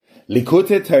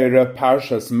Likutei Torah,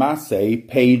 Parshas Massei,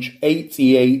 page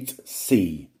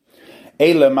 88c.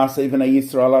 Eile Massei v'nei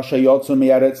Yisrael asher yotzu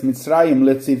mi'eretz Mitzrayim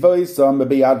litzivoisam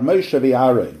b'yad Moshe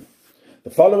v'Aaron. The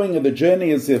following are the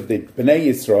journeys of the Bnei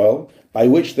Yisrael, by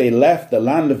which they left the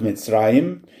land of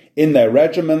Mitzrayim, in their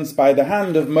regiments by the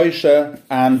hand of Moshe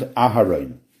and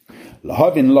Aharon.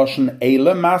 Lahavin loshen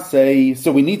eile Massei.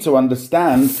 So we need to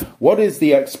understand what is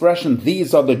the expression,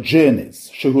 these are the journeys,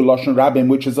 shehu loshen rabim,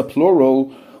 which is a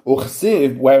plural,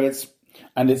 uchsiv, where it's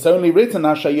only written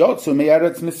asher yotzu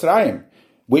mi'eretz Mitzrayim,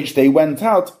 which they went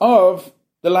out of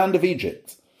the land of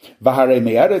Egypt. V'harei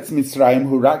mi'eretz Mitzrayim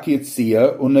hu rak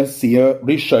yitzia u'nesia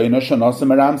rishona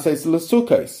shenosem Ramses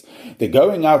l'Sukkos. The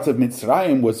going out of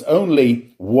Mitzrayim was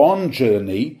only one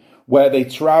journey, where they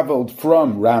traveled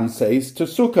from Ramses to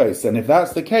Sukkos. And if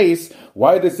that's the case,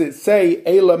 why does it say,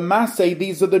 Eila Massei,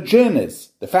 these are the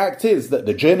journeys? The fact is that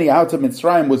the journey out of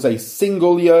Mitzrayim was a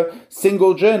single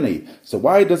journey. So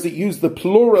why does it use the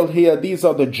plural here? These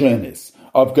are the journeys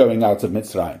of going out of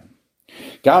Mitzrayim.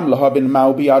 Gam lahabin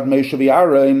ma'u biyad Moshe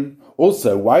v'Aaron.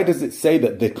 Also, why does it say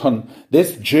that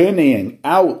this journeying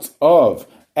out of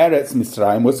Eretz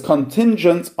Mitzrayim was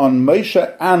contingent on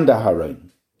Moshe and Aharon?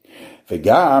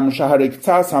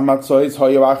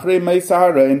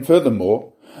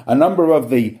 Furthermore, a number of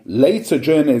the later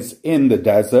journeys in the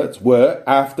desert were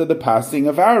after the passing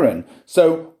of Aaron.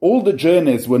 So all the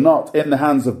journeys were not in the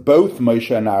hands of both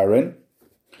Moshe and Aaron.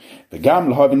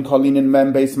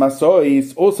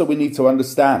 Also, we need to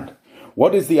understand,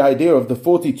 what is the idea of the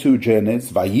 42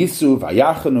 journeys? Vayisu,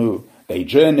 vayachanu, they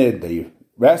journeyed, they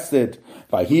rested.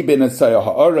 Vayibin esayah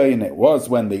ha'orein, it was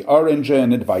when the Oren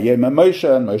journeyed. Vayema Moshe,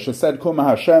 and Moshe said, Kuma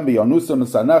Hashem v'yonusa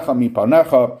misanecha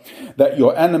mipanecha, that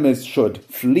your enemies should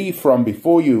flee from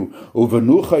before you.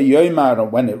 Uvenucha yomar,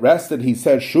 and when it rested, he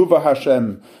said, Shuva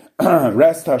Hashem,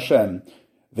 rest Hashem.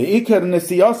 V'ikar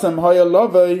nisiyasem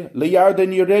hayalovei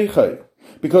liyarden yireichai.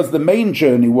 Because the main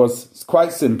journey was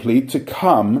quite simply to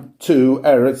come to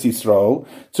Eretz Yisrael,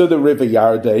 to the river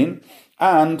Yarden,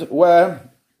 and where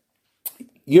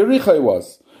Yericho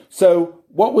was. So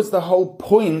what was the whole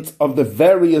point of the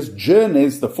various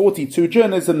journeys, the 42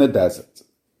 journeys in the desert?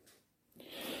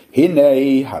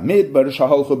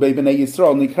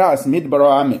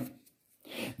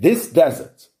 This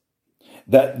desert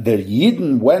that the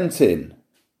Yidden went in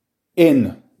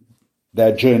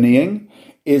their journeying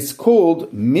is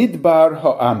called Midbar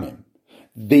Ha'amim,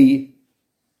 the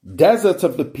desert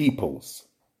of the peoples.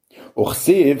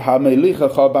 Uchsiv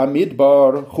ha'melichacha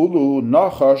ba'midbar chulu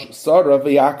nachash sara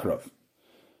v'yakrav.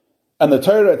 And the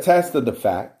Torah attested the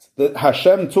fact that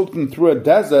Hashem took them through a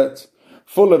desert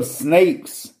full of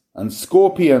snakes and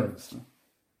scorpions.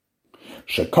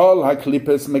 Shekol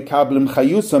ha'klipes mekablim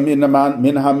chayusa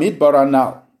min ha'midbar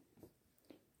anal.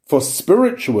 For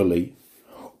spiritually,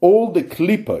 all the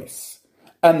klipos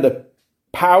and the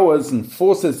powers and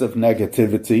forces of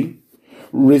negativity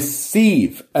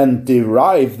receive and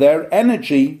derive their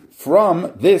energy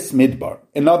from this midbar.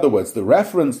 In other words, the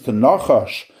reference to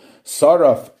Nachash,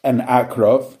 Saraf, and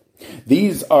Akrav,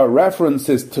 these are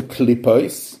references to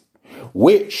klipos,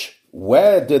 which,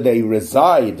 where do they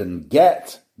reside and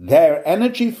get their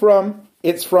energy from?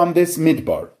 It's from this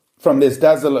midbar, from this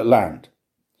desolate land.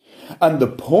 And the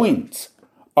point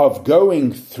of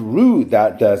going through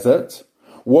that desert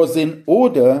was in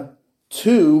order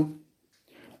to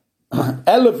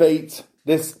elevate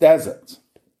this desert.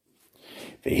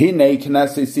 The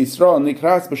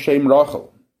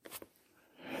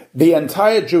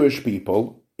entire Jewish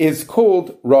people is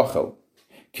called Rachel.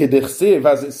 Kidichsiv,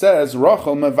 as it says,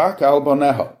 Rachel mevaka al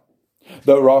boneha.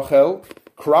 The Rachel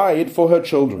cried for her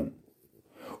children.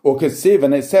 Or Kesiv,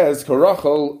 and it says,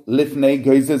 Karachel lifnei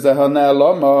goizezeha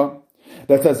ne'alama,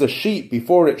 that as a sheep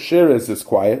before its shearers is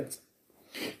quiet.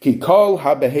 Because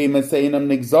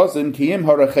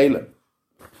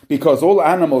all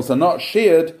animals are not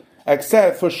sheared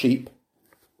except for sheep.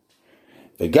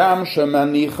 Furthermore,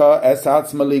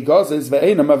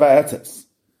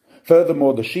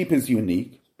 the sheep is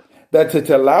unique, that it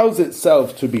allows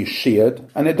itself to be sheared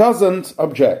and it doesn't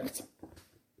object.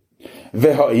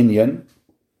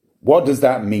 What does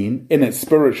that mean in its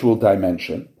spiritual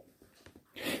dimension?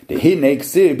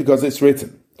 Because it's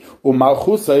written,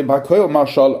 the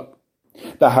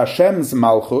Hashem's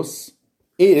Malchus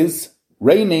is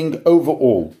reigning over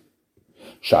all.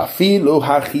 Which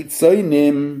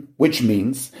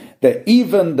means that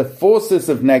even the forces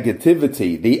of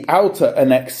negativity, the outer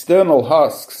and external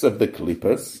husks of the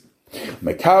klippas,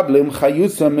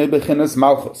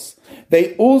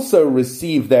 they also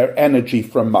receive their energy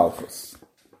from Malchus.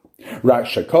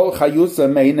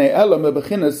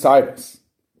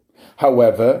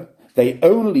 However, they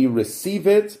only receive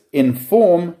it in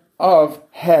form of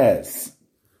hairs.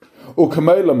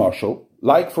 U'kamei l'mashal,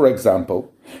 like for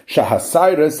example,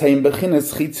 shahasairas heim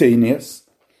bechinas chitzenius,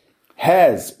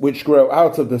 hairs which grow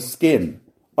out of the skin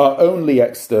are only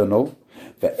external,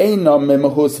 ve'einam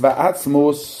mimahus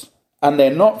va'atzmus, and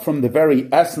they're not from the very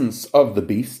essence of the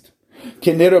beast,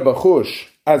 kinira b'chush,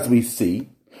 as we see,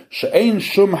 she'ein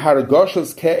shum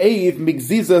hargoshas ke'eiv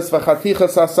migzizas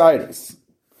v'chatichas asairis,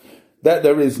 that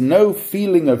there is no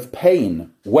feeling of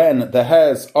pain when the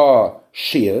hairs are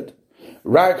sheared,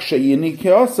 rak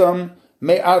she'yinikiosam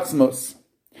me'atzmus.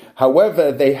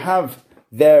 However, they have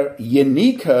their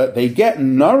yinika, they get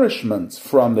nourishment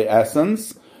from the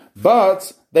essence,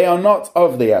 but they are not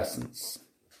of the essence.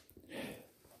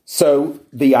 So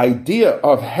the idea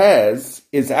of hairs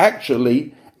is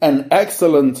actually an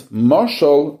excellent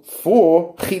mashal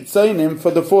for chitzonim,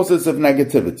 for the forces of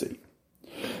negativity.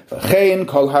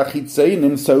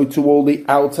 So to all the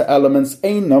outer elements,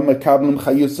 they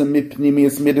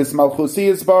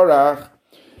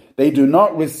do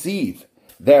not receive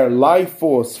their life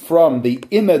force from the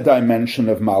inner dimension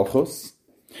of Malchus.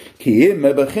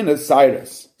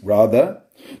 Rather,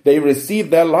 they receive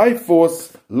their life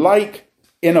force like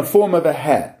in a form of a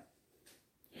hair.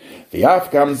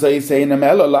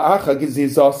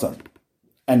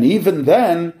 And even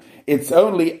then, it's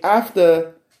only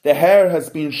after the hair has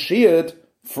been sheared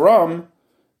from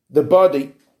the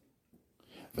body.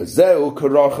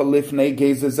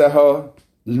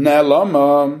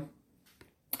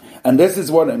 And this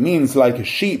is what it means, like a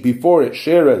sheep before its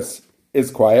shearers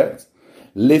is quiet.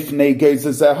 Lifnei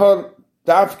gezezeha,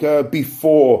 davka,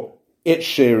 before its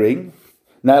shearing.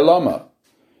 Ne'lama.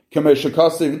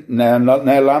 K'meshakasiv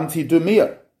ne'lamti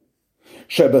dumia.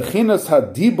 Shebechinas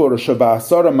hadibur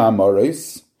sheba'asara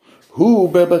ma'amoris, hu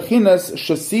bebechinas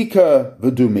shasika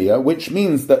v'dumia, which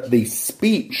means that the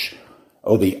speech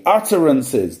or the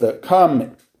utterances that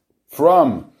come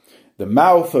from the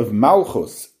mouth of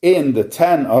Malchus in the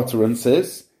 10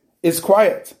 utterances is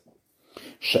quiet.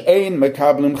 She'ein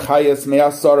mekablim chayas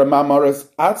me'asara ma'amoris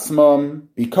atzmam,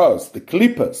 because the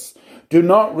klippas do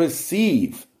not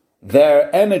receive their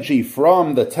energy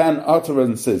from the 10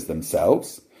 utterances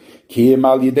themselves. Rather,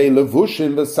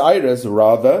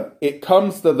 it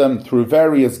comes to them through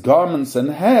various garments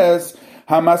and hairs,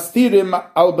 hamastirim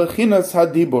al bechinas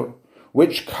hadibur,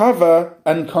 which cover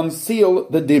and conceal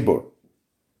the dibur.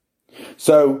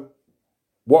 So,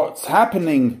 what's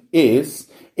happening is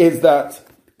that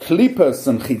klippas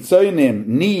and chitzonim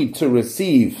need to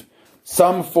receive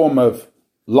some form of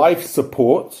life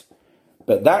support,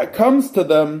 but that comes to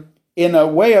them in a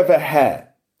way of a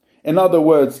hair. In other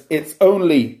words, it's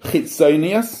only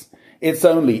chitzonius, it's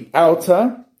only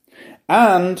outer,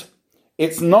 and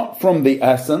it's not from the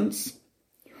essence,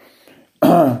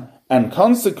 and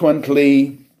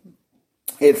consequently,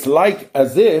 it's like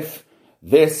as if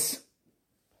this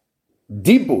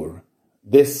dibur,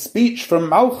 this speech from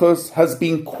Malchus, has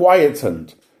been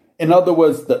quietened. In other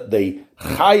words, that the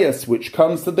chayas which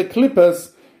comes to the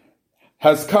klippas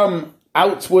has come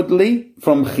outwardly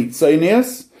from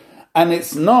chitzonius, and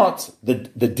it's not the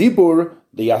dibur,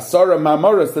 the asara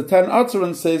ma'amoros, the 10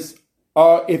 utterances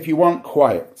are, if you want,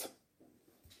 quiet.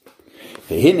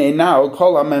 V'hine now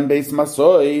kol ha'membes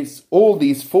masois, all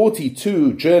these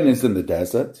 42 journeys in the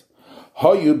desert,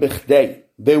 hoyu bichdei,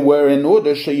 they were in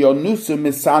order sheyonusu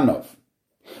misanov,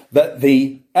 that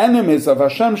the enemies of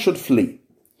Hashem should flee.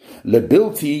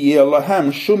 Lebilti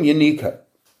yelahem shum yanika,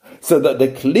 so that the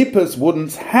klippas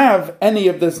wouldn't have any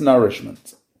of this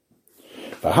nourishment.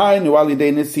 And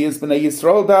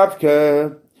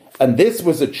this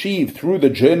was achieved through the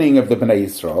journeying of the Bnei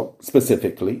Yisrael,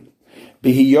 specifically,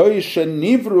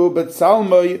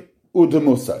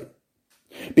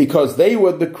 because they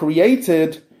were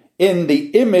created in the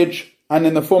image and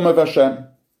in the form of Hashem.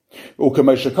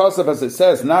 As it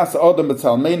says,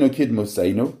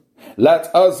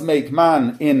 let us make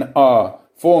man in our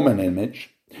form and image,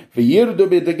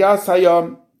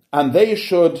 and they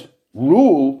should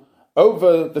rule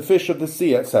over the fish of the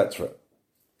sea, etc.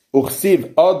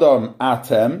 Uchsiv Adam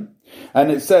Atem, and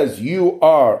it says, you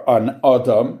are an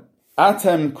Adam,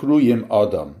 Atem Kruyim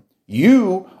Adam.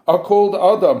 You are called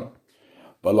Adam.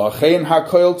 V'lachein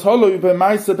hakoil tolui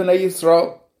b'maisa b'nei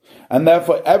Yisrael. And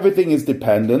therefore everything is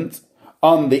dependent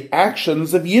on the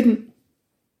actions of Yidden.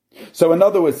 So in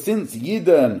other words, since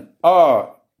Yidden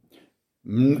are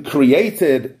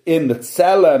created in the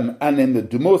Tselem and in the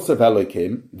Dumus of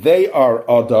Elohim, they are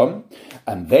Adam,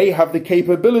 and they have the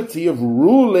capability of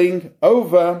ruling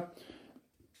over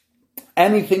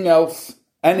anything else,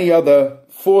 any other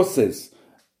forces.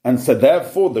 And so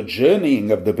therefore the journeying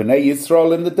of the Bnei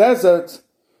Yisrael in the desert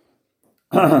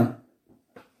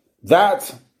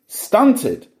that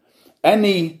stunted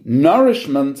any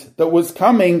nourishment that was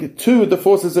coming to the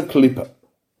forces of Klippa.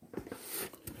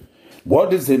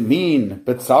 What does it mean,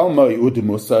 Betzalmoi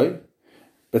udemusoi?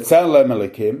 Betzelem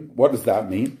Elikim, what does that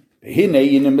mean? The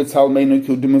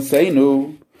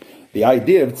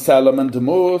idea of Tzelem and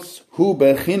Demus, hu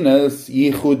bechinas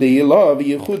yichudei ilav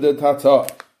yichudet tata.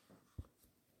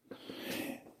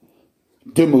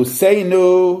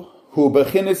 Demuseinu, hu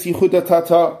bechinas yichudet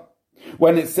tata.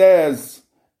 When it says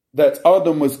that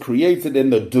Adam was created in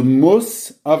the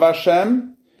Demus of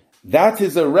Hashem, that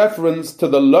is a reference to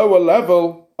the lower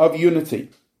level of unity.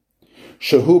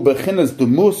 Shehu bechinas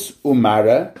Demus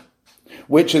umara,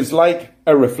 which is like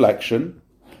a reflection.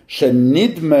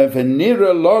 Shenidme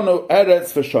v'nira lono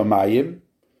eretz v'shamayim,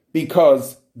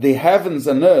 because the heavens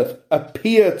and earth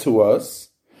appear to us.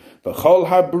 V'chol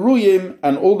habruyim,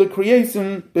 and all the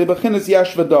creation bebechinas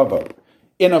yash v'davar,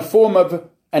 in a form of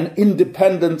an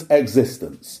independent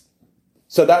existence.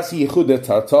 So that's Yichud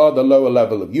Tata, the lower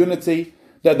level of unity,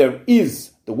 that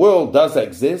the world does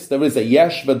exist, there is a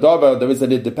yesh v'davar, there is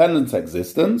an independent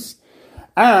existence,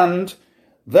 and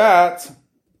that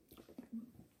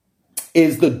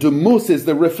is the Demus, is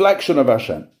the reflection of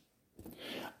Hashem.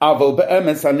 However,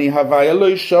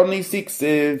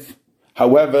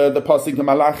 the Pasuk in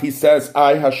Malachi says,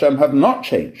 I, Hashem, have not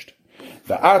changed.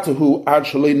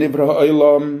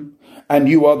 And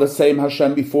you are the same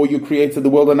Hashem before you created the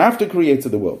world and after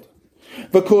created the world.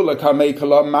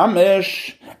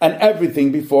 And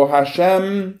everything before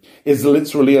Hashem is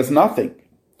literally as nothing.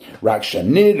 It's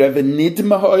only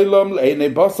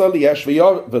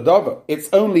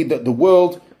that the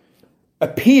world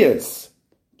appears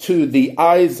to the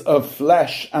eyes of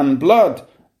flesh and blood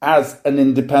as an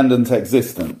independent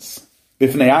existence,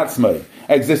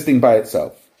 existing by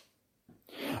itself.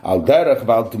 And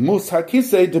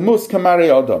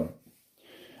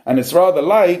it's rather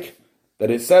like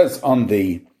that it says on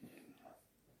the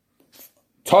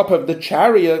top of the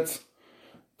chariot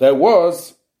there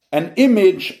was an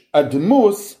image, a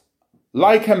demus,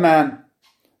 like a man.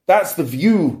 That's the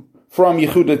view from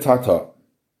Yichud Tata.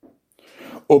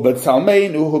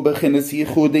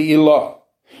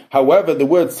 However, the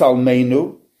word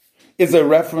Salmeinu is a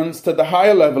reference to the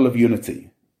higher level of unity,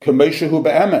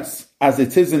 as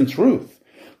it is in truth,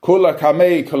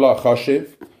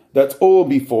 that all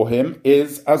before him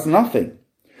is as nothing.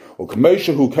 As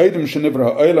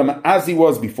he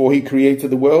was before he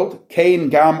created the world,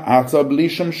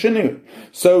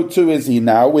 so too is he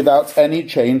now without any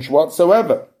change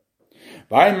whatsoever.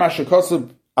 Now,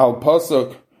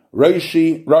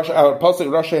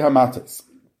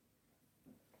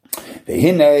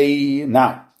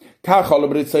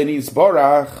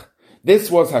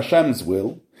 this was Hashem's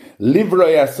will,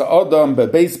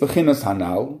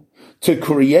 to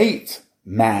create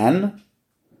man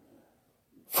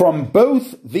from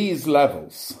both these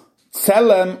levels,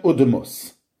 Tzelem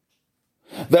udemus,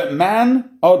 that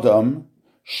man, Adam,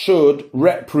 should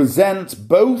represent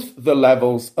both the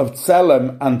levels of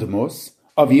Tzelem and Demus,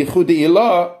 of Yichudei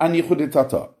Ilah and Yichudei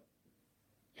Tata.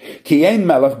 Ki ein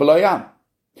melech b'lo yam,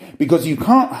 because you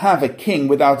can't have a king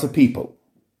without a people.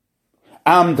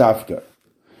 Am davka.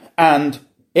 And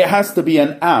it has to be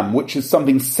an am, which is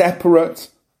something separate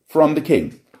from the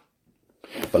king.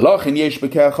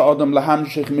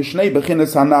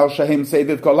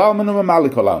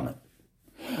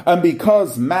 And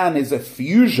because man is a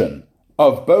fusion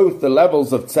of both the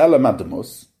levels of Tzelem and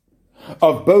Demus,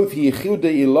 of both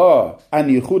Yichudei Ilah and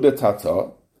Yichudei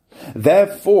Tata,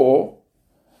 therefore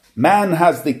man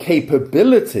has the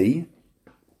capability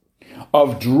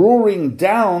of drawing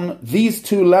down these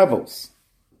two levels.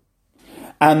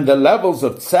 And the levels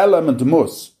of Tzelem and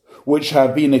Demus, which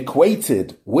have been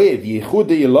equated with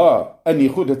Yichudei Ilah and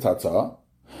Yichudei Tata,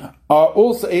 are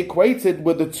also equated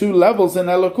with the two levels in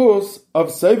Elokus of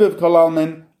Sovev Kol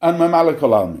Almin and Mamale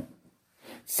Kol Almin.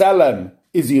 Tzelem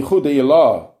is Yichudei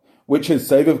Ilah, which is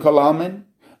Sovev Kol Almin,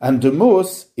 and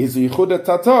Demus is Yichudei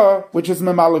Tata, which is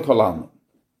Mamale Kol Almin.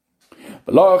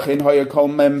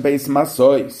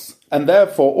 And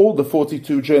therefore all the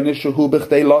 42 journeys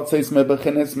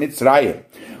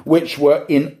which were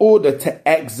in order to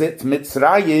exit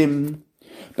Mitzrayim,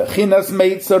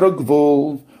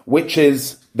 which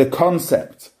is the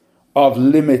concept of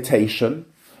limitation,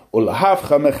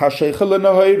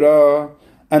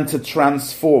 and to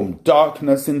transform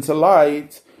darkness into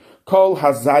light,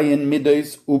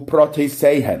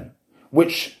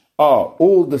 which are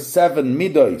all the 7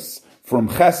 midos from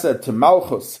Chesed to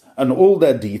Malchus and all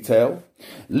their detail,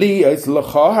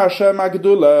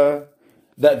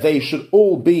 that they should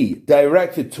all be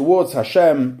directed towards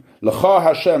Hashem, L'cha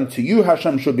Hashem, to you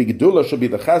Hashem should be Gedula, should be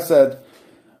the Chesed.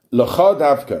 L'cha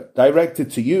Davka,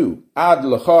 directed to you. Ad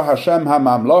L'cha Hashem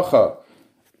HaMamlocha.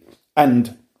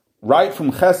 And right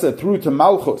from Chesed through to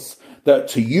Malchus, that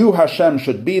to you Hashem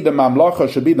should be the Mamlocha,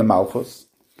 should be the Malchus.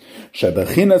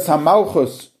 Shebechinas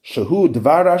HaMalchus, Shehu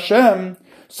Dvar Hashem,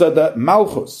 so that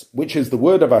Malchus, which is the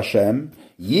word of Hashem,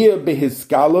 Yir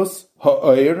Behiskalus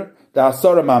Ha'oir, the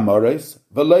Asara Mamores,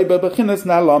 V'loi Bebechinas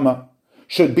Na'lama,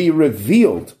 should be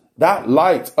revealed. That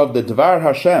light of the Dvar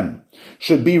Hashem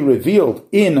should be revealed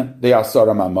in the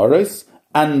Asara Mamores,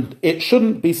 and it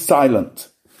shouldn't be silent.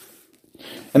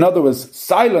 In other words,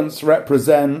 silence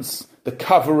represents the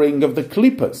covering of the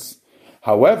klippas.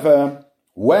 However,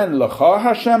 when L'cha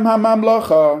Hashem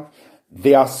HaMamlocha,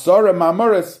 the Asara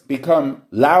Mamores become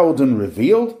loud and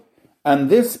revealed, and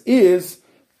this is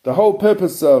the whole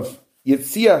purpose of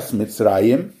Yetzias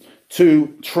Mitzrayim,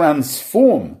 to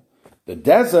transform the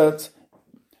desert,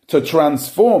 to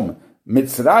transform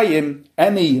Mitzrayim,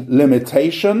 any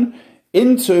limitation,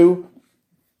 into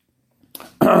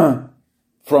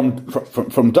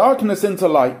from darkness into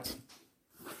light.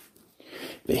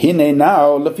 V'hinei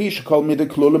now lefish kol midah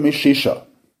klula mishisha.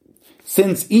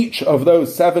 Since each of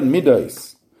those 7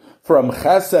 midos, from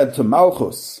Chesed to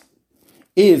Malchus,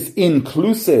 is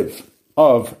inclusive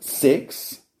of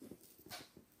 6.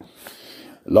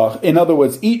 In other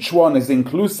words, each one is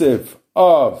inclusive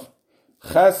of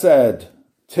Chesed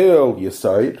till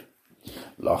Yesod.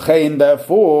 Lachein,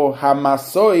 therefore,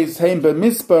 hamasois heim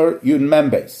b'misper yud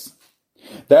membes.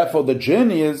 Therefore, the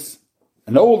journeyers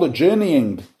and all the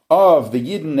journeying of the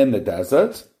Yidden in the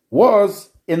desert was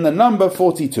in the number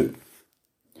 42.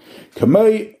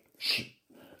 Kamei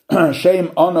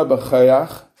shem ona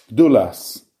b'choyach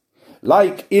dulas,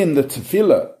 like in the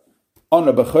tefillah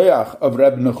ona b'choyach of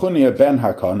Reb Nechunia ben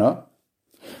Hakana,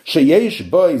 sheyesh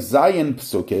boi zayin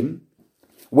psukim,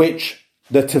 which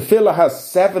the tefillah has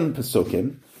 7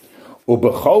 psukim,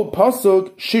 ubechol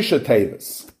pasuk shisha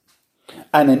tevis,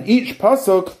 and in each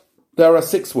pasuk there are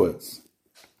 6 words.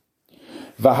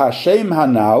 V'hashem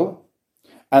hanal,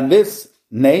 and this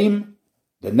name,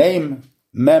 the name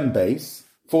Membes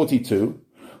 42,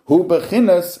 hu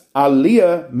bechinas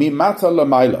aliyah mimata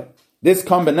lamayla. This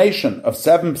combination of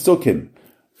 7 psukim,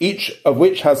 each of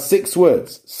which has 6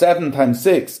 words, 7 times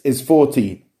 6 is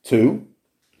 42,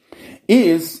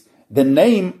 is the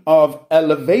name of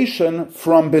elevation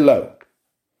from below.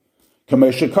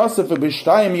 As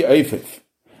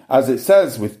it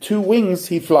says, with 2 wings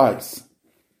he flies.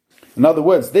 In other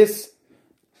words, this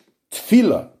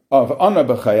tefillah of Ana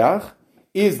B'chayach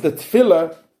is the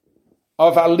tefillah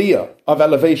of aliyah, of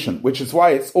elevation, which is why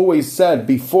it's always said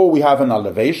before we have an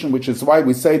elevation, which is why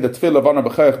we say the tefillah of Ana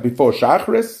B'chayach before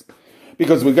Shachris,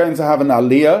 because we're going to have an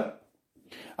aliyah.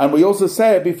 And we also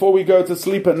say it before we go to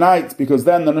sleep at night, because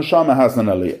then the neshama has an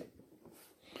aliyah.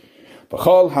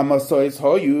 V'chol hamasois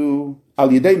hoyu al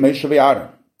yidei Moshe v'Aaron.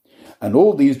 And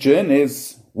all these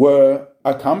journeys were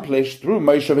accomplished through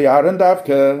Moshe v'Aaron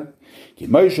davka. Ki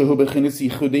Moshe hu bechinas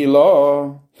yichudi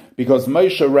lo, because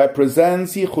Moshe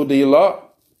represents yichudi lo.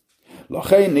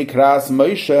 Lochein nikras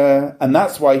Moshe, and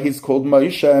that's why he's called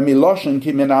Moshe, miloshen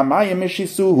ki min hamayim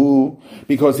mishisuhu,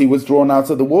 because he was drawn out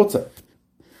of the water.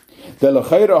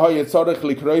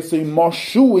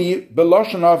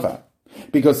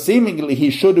 Because seemingly he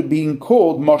should have been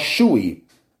called Moshui,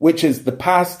 which is the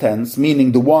past tense,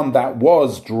 meaning the one that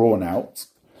was drawn out.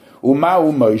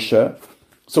 Umau Moshe.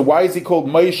 So why is he called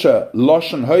Moshe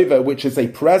Loshen Hova, which is a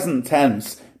present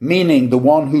tense, meaning the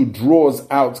one who draws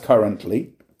out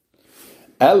currently?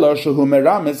 Rather,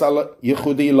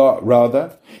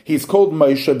 he's called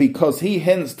Moshe because he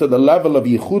hints to the level of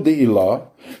Yichudi Ilah,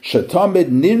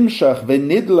 shetamid nimshach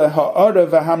v'nidle ha'ara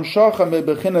v'hamshacha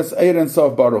mebechinas eirin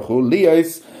sof baruch hu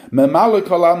liyos memale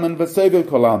kol almin v'sevil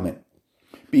kol almin.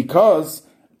 Because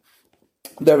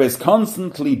there is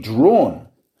constantly drawn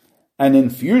an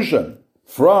infusion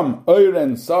from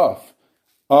eirin sof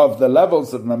of the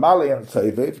levels of memale and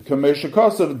seviv,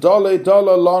 k'meshakasav dole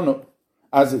dole lanu,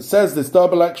 as it says, this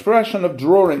double expression of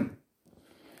drawing.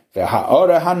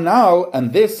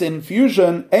 And this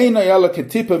infusion is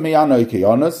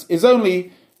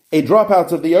only a drop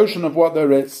out of the ocean of what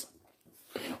there is.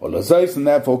 And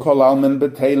therefore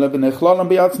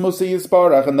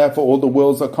all the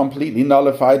worlds are completely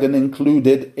nullified and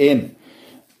included in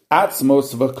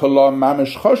Atzmos,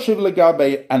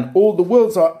 and all the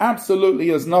worlds are absolutely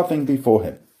as nothing before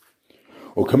him.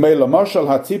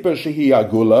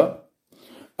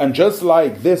 And just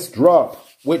like this drop,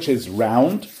 which is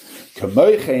round, so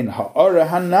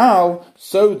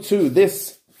too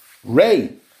this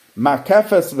ray,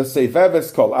 makefes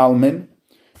v'seveves kol almin,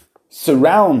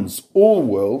 surrounds all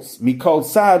worlds, mikol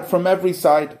sad, from every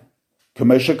side.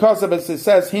 Kamosha Kosav, as it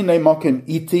says, Hine mokim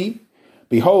iti,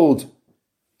 behold,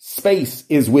 space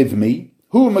is with me.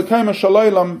 Hu mekayma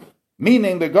shalolam,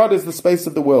 meaning that God is the space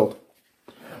of the world.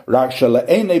 Rak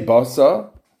shale'ene basa,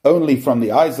 only from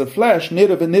the eyes of flesh,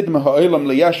 nirav nidma ha'olam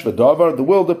liyesh v'davar, the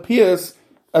world appears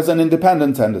as an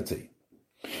independent entity.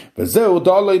 V'zeu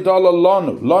dalei dala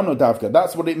lanu davka.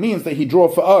 That's what it means that he drew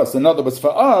for us. In other words,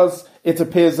 for us, it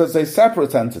appears as a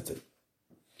separate entity.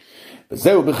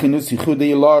 V'zeu b'chinus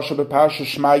yichudei ilah shebeparsha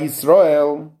Shema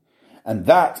Yisrael, and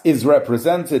that is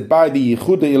represented by the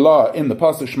Yichudei Ilah in the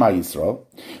pasuk Shema Yisrael,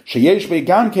 sheyesh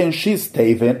be'gam ken shis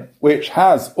tevin, which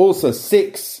has also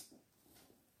 6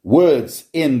 words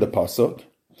in the pasuk,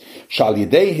 shal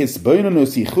yidei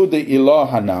hisbonenus Yichudei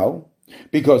Ilah hanal,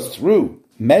 because through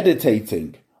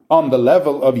meditating on the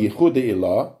level of Yichudei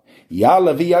Ilah,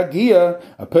 Ya'ala v'yagia,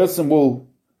 a person will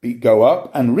go up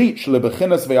and reach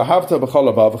lebechinas ve'ahavta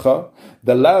b'chol avavcha,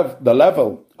 the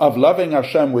level of loving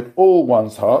Hashem with all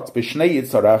one's heart, b'shnei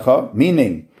yitzarecha,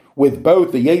 meaning with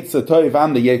both the Yetzer Tov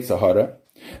and the Yetzer Hara,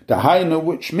 dahainu,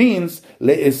 which means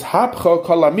le'ishapcha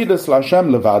kol hamidas l'Hashem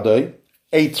levadoi,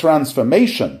 a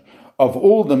transformation of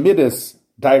all the midas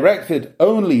directed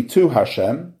only to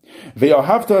Hashem,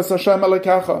 ve'ahavta es Hashem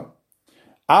elekacha.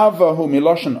 Ava hu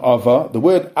miloshen ava, the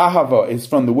word ahava is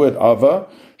from the word ava,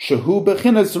 shehu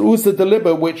bechinas rusa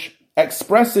deliber, which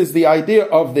expresses the idea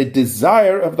of the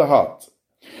desire of the heart.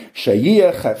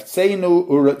 Sheyiyah cheftzenu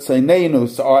uretzainenu,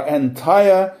 so our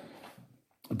entire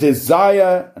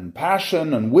desire and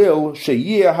passion and will,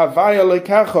 sheyiyah havaya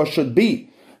lekacha, should be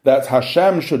that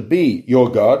Hashem should be your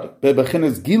God,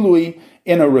 bebechinas gilui,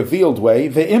 in a revealed way,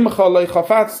 ve'imcha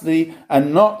lechafatzli,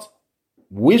 and not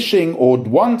wishing or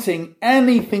wanting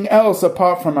anything else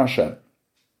apart from Hashem.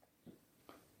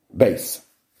 Base.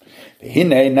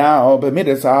 Hine now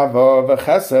b'midas ahava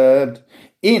v'chesed,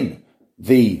 in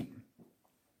the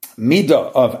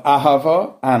midah of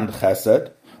ahava and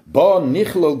chesed, bo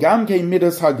nichlol gamke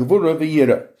midas hagvura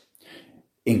v'yira.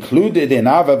 Included in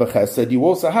ahava v'chesed, you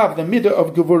also have the midah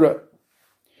of gevura.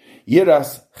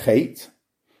 Yiras chet,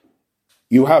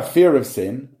 you have fear of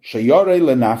sin, sheyore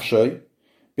lenafshoy,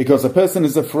 because a person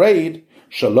is afraid,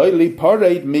 shaloi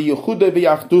lipared mi yuchude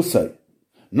v'yachdusay,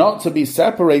 not to be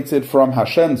separated from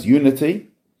Hashem's unity,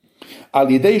 al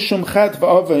yidei shum chet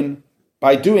v'oven,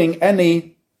 by doing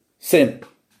any sin.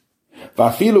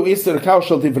 V'afilu iser kal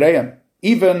shel divrayim,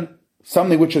 even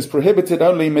something which is prohibited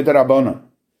only midrabanan.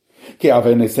 Ki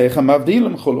avenesechem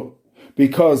avdilim chulu,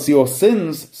 because your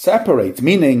sins separate,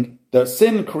 meaning that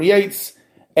sin creates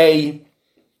a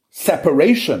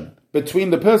separation between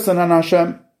the person and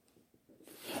Hashem.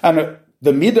 And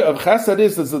the midah of chesed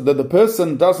is that the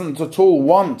person doesn't at all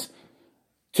want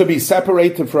to be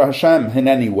separated from Hashem in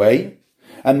any way,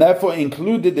 and therefore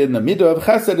included in the midah of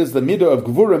chesed is the midah of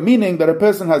gevura, meaning that a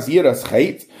person has yiras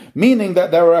chet, meaning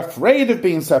that they're afraid of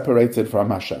being separated from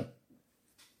Hashem.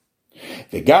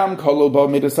 V'gam kolol bo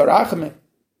midas harachmim,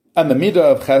 and the midah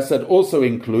of chesed also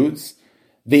includes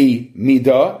the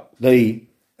midah, the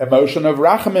emotion of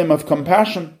rachamim, of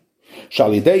compassion.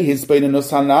 Shalidei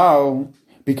hisbeinenus hanal,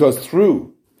 because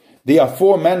through the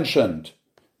aforementioned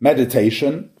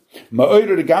meditation, a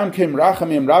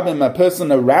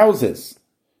person arouses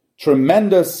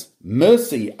tremendous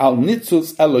mercy al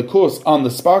nitzus elokus, on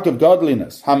the spark of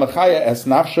godliness, hamachaya es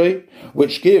nafshay,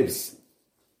 which gives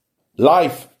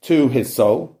life to his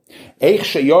soul, eich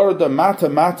sheyorda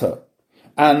mata,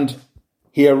 and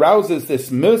he arouses this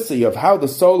mercy of how the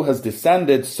soul has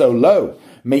descended so low,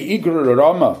 me'igr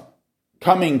rama,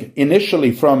 coming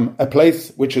initially from a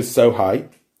place which is so high,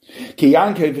 ki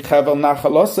Yaakov chevel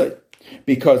nachalosei,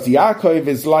 because Yaakov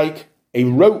is like a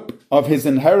rope of his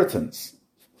inheritance.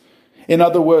 In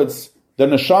other words, the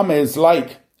neshama is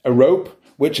like a rope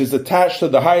which is attached to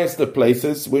the highest of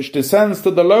places, which descends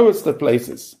to the lowest of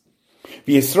places.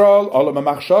 Yisrael olam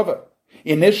ha'machshava.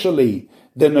 Initially,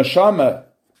 the neshama,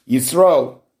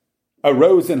 Yisrael,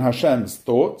 arose in Hashem's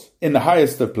thought, in the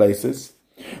highest of places,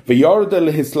 v'yorda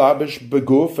lehislabish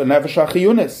beguf v'nefesh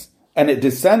hachiyunis, and it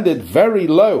descended very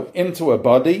low into a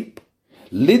body,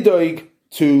 lidoig,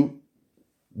 to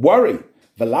worry,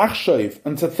 v'lachshoiv,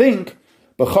 and to think,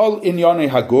 b'chol inyonei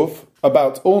haguf,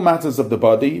 about all matters of the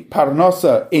body,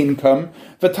 parnosa, income,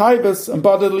 v'taibas, and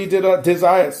bodily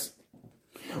desires.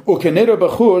 Ukenira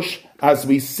b'chush, as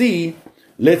we see,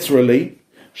 literally,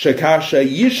 shekasha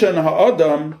yishan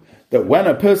ha'adam, that when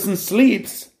a person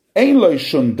sleeps, ein lo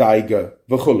shun daiga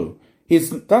v'chulu, he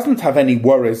doesn't have any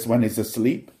worries when he's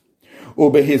asleep.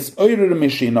 Ubehis oirer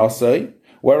mishinasei,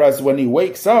 whereas when he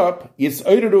wakes up, yis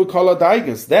oireru kol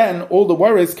daigas, then all the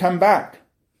worries come back.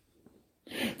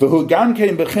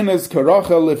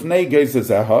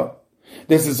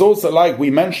 This is also like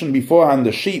we mentioned beforehand,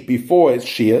 the sheep before it's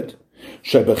sheared.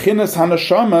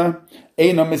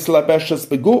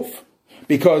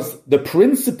 Because the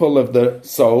principle of the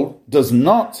soul does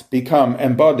not become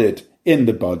embodied in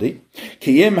the body.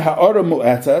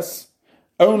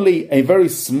 Only a very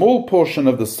small portion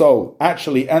of the soul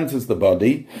actually enters the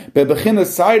body.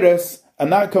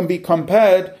 And that can be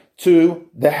compared to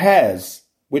the hairs,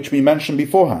 which we mentioned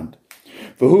beforehand.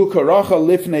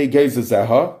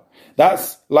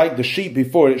 That's like the sheep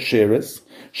before its shearers.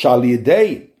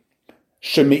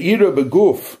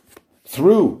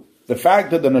 Through the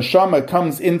fact that the neshama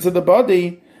comes into the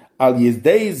body,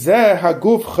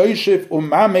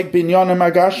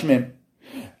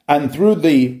 and through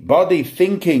the body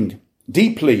thinking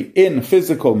deeply in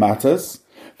physical matters,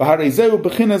 that's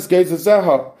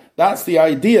the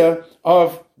idea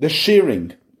of the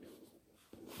shearing.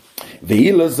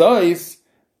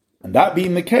 And that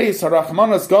being the case,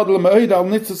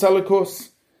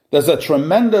 there's a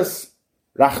tremendous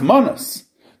rachmanas,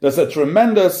 there's a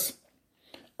tremendous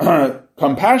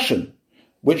compassion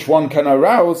which one can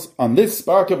arouse on this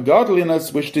spark of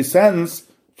godliness which descends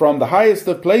from the highest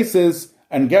of places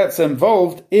and gets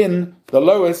involved in the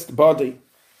lowest body.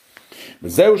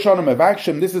 This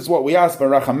is what we ask,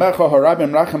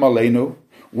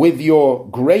 with your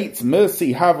great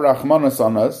mercy have rachmanas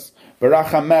on us, with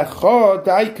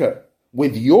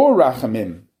your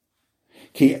rachamim,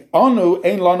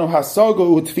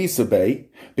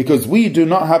 because we do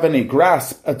not have any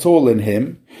grasp at all in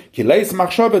him, because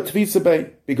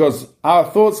our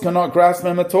thoughts cannot grasp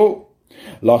him at all.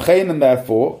 And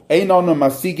therefore, we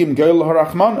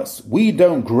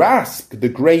don't grasp the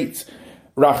great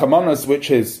rachmanas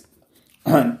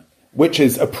which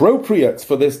is appropriate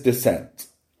for this descent.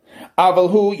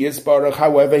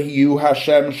 However, you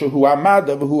Hashem Shehu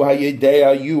Amada V'hu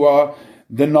Hayedea, you are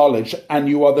the knowledge and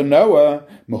you are the knower,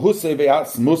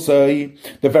 Masei,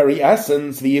 the very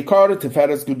essence, V'yikar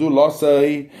Tiferes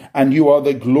Gedulosei, and you are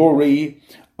the glory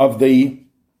of the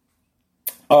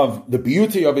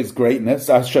beauty of his greatness,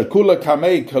 Ashakula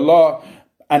Kamei Kala,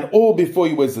 and all before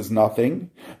you is as nothing.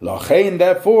 Lachein,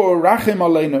 therefore, Rachim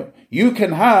Aleinu, you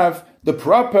can have the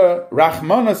proper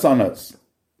Rachmanas on us,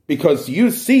 because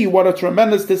you see what a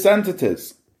tremendous descent it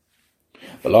is.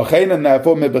 And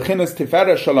therefore,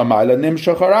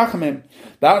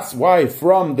 that's why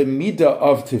from the midah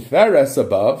of Tiferes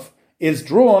above is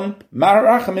drawn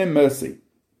Marachimim, mercy.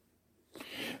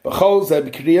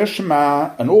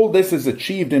 And all this is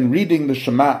achieved in reading the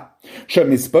Shema.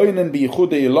 When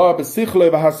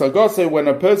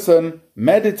a person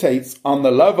meditates on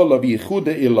the level of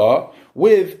Yichudei Ilah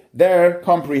with their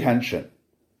comprehension.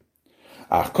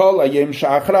 However,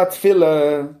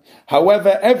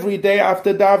 every day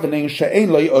after davening,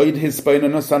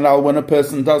 when a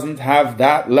person doesn't have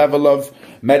that level of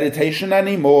meditation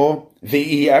anymore, and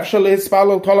it's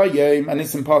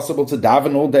impossible to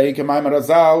daven all day,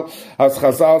 as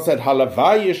Chazal said,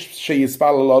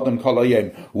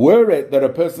 were it that a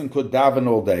person could daven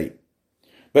all day.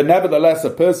 But nevertheless,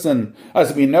 a person,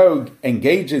 as we know,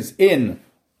 engages in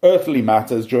earthly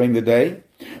matters during the day.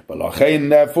 And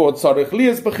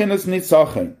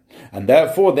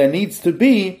therefore there needs to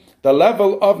be the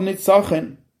level of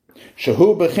nitzachin,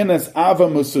 shehu bechinas ava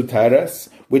musuteres,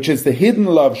 which is the hidden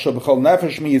love shabchol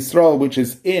nefesh mi Yisrael, which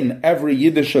is in every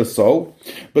Yiddish soul,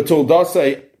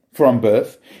 betuldase from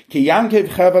birth, ki Yankev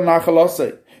cheva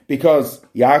nachalose, because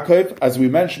Yaakov, as we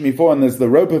mentioned before, and there's the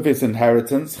rope of his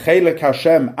inheritance, chelek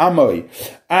Hashem amoy,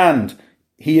 and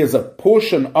he is a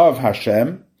portion of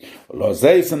Hashem.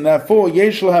 And therefore, they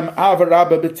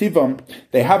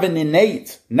have an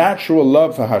innate, natural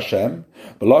love for Hashem,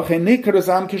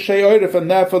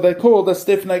 and therefore they're called a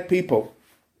stiff-necked people.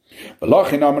 That's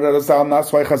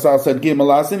why Chazal said,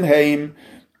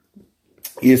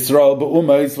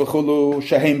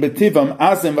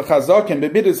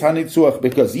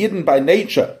 because Yidden by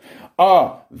nature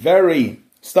are very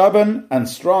stubborn and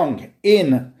strong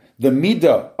in the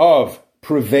midah of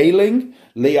prevailing,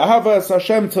 li'ahavas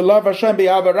Hashem, to love Hashem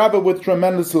bi'ava rabba, with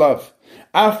tremendous love.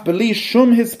 Af beli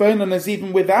shum hisbonon, is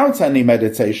even without any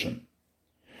meditation.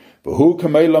 V'hu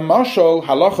kamei lamashal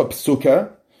halacha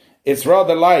psuka. It's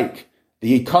rather like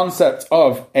the concept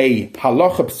of a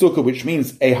halacha psuka, which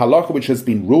means a halacha which has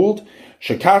been ruled.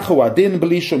 Shekachu adin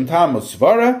beli shum tam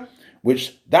usvara,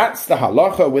 which that's the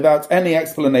halacha without any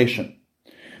explanation.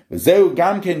 V'zeu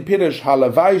gam ken pirush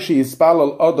halavai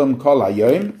sheyispalal odom kol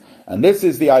hayom. And this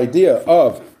is the idea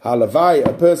of halavai,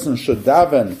 a person should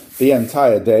daven the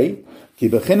entire day. Ki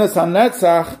bechinas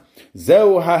hanetzach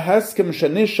zeu haheskem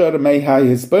shenishar mei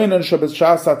hahisbonon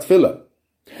shebeshas hatfilah.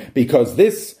 Because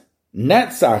this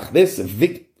netzach,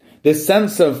 this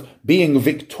sense of being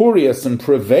victorious and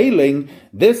prevailing,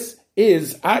 this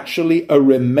is actually a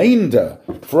remainder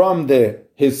from the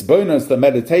hisbonos, the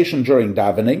meditation during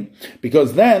davening,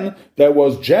 because then there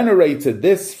was generated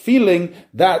this feeling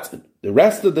that the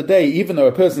rest of the day, even though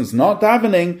a person's not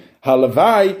davening,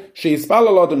 halavai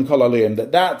sheispalalodem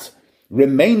kolalim, that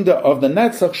remainder of the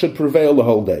netzach should prevail the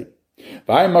whole day.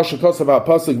 The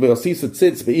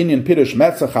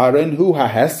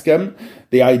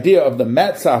idea of the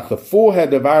metzach, the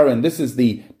forehead of Aaron, this is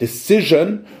the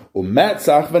decision. And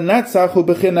metzach,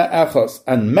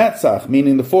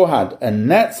 meaning the forehead, and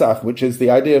netzach, which is the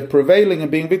idea of prevailing and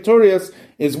being victorious,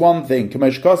 is one thing. And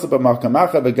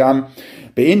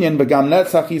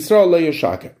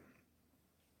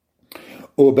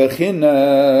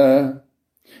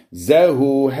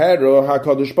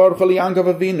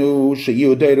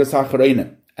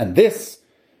this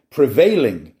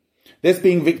prevailing, this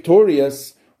being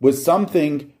victorious, was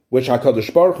something which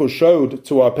HaKadosh Baruch Hu showed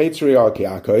to our patriarch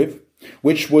Yaakov,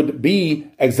 which would be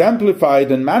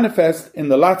exemplified and manifest in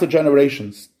the latter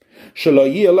generations, in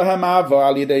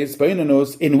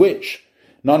which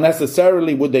not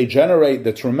necessarily would they generate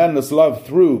the tremendous love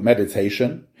through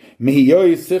meditation,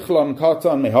 because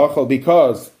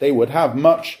they would have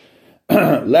much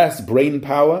less brain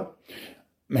power,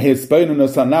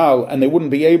 and they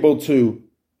wouldn't be able to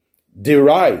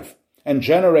derive and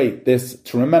generate this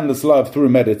tremendous love through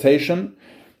meditation,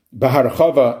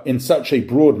 b'harchava, in such a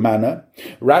broad manner.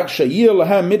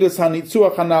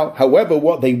 However,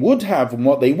 what they would have and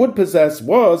what they would possess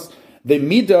was the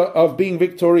midah of being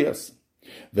victorious.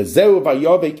 And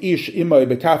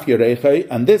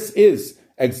this is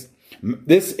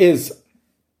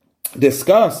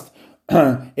discussed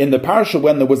in the parsha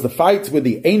when there was the fight with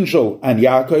the angel and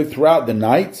Yaakov throughout the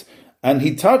night, and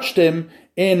he touched him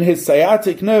in his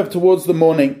sciatic nerve towards the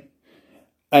morning.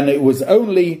 And it was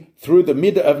only through the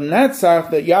midah of Netzach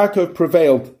that Yaakov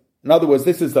prevailed. In other words,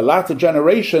 this is the latter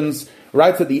generations,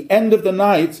 right at the end of the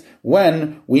night,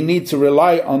 when we need to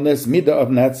rely on this midah of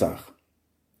Netzach.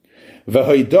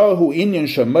 V'hoidahu inyan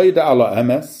shemoida ala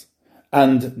emes,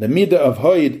 and the midah of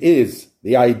hoid is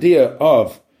the idea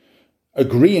of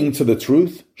agreeing to the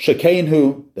truth,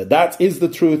 shekeinhu, that is the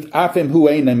truth, afim hu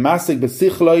ein masig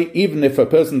b'sichloi, even if a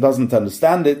person doesn't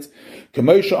understand it,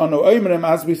 k'moshe anu oimrim,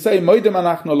 as we say, moidem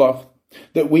anachnu loch,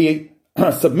 that we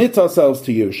submit ourselves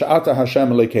to you, sha'ata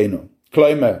Hashem Elokeinu,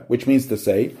 kloimer, which means to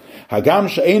say, hagam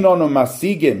she'ein anu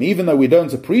masigim, even though we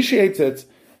don't appreciate it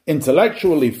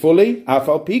intellectually fully,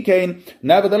 afal pikein,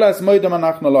 nevertheless, moidem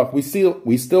anachnu loch, we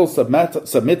still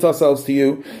submit ourselves to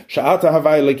you, sha'ata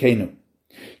havai Elokeinu.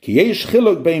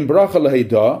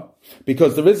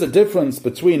 Because there is a difference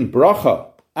between bracha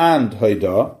and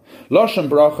hoida. Lashon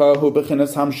bracha hu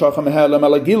bechinas hamshacha mehelem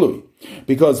el gilui.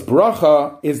 Because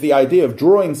bracha is the idea of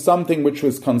drawing something which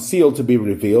was concealed to be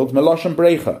revealed, melashon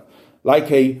brecha, like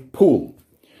a pool.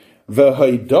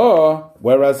 Hoida,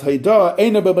 whereas hoida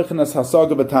eina bechinas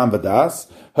hasaga b'tam v'das.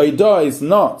 Hoida is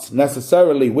not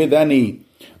necessarily with any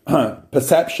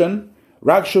perception.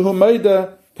 Rakshu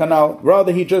moida.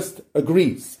 Rather, he just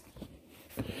agrees.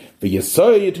 The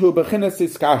Yesoid hu bechinas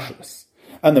iskashus,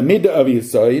 and the midah of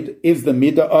Yesoid is the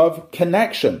midah of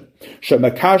connection.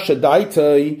 Shemakasha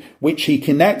daitai, which he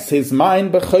connects his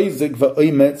mind b'chayzik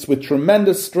v'oimetz with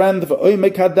tremendous strength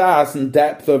v'oimek hadas and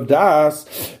depth of das.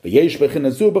 V'yesh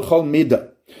bechinazu b'chol midah,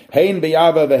 hein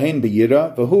b'yava v'hein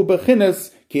b'yira v'hu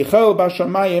bechinas kichol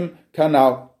b'shamayim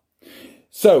kanal.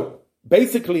 So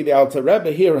basically, the Alter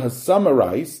Rebbe here has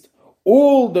summarized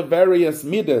all the various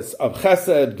midas of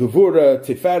Chesed, Gevura,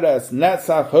 Tiferes,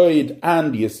 Netzach, Hoid,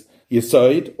 and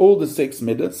Yesoid, all the 6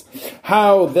 midas,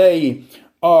 how they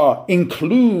are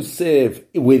inclusive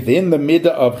within the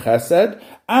midah of Chesed,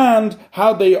 and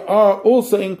how they are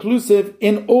also inclusive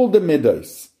in all the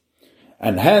midas.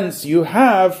 And hence you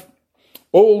have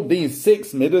all these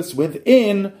 6 midas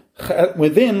within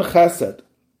Chesed.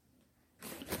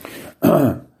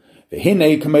 And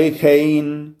similarly,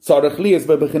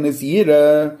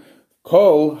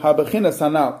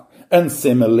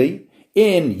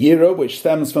 in Yira, which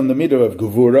stems from the midah of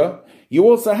Gevura, you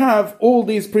also have all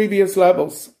these previous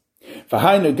levels.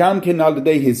 And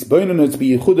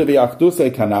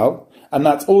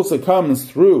that also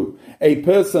comes through a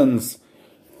person's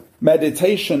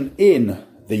meditation in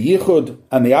the Yichud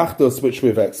and the Achdus, which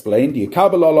we've explained. A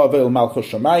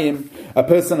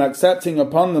person accepting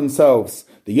upon themselves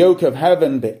the yoke of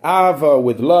heaven, the ava,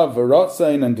 with love,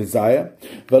 v'rotzain, and desire.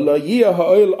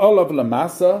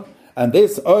 And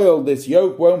this oil, this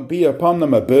yoke, won't be upon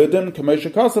them a burden.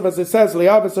 As it says,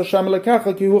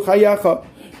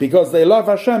 because they love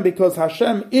Hashem, because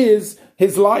Hashem is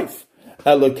his life.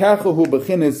 Elokecha hu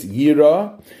bechinas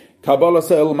yira.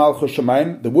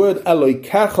 The word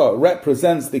Elokecha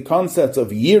represents the concept of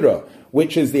yira,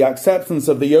 which is the acceptance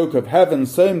of the yoke of heaven,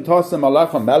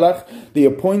 the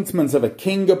appointment of a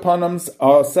king upon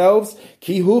ourselves,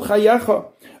 kihu chayecha,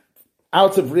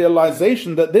 out of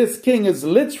realization that this king is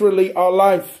literally our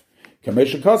life.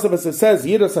 Kamesha Kosav, as it says,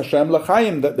 Yiras Hashem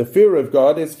l'chaim, that the fear of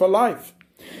God is for life.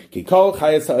 Because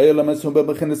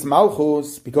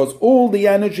all the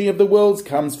energy of the worlds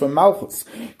comes from Malchus.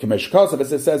 Kamesha Kosav,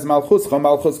 as it says, Malchus kol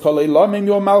elamim,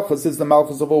 your Malchus is the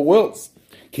Malchus of all worlds.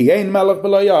 Ki ein melech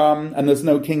b'lo yam, and there's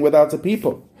no king without a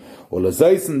people.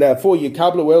 And therefore,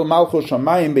 yikablu el malchus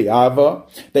shamayim be'ava,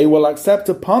 they will accept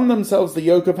upon themselves the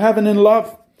yoke of heaven in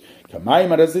love.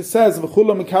 As it says, that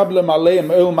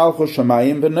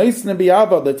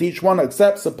each one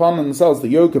accepts upon themselves the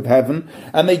yoke of heaven,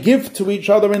 and they give to each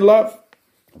other in love.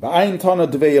 So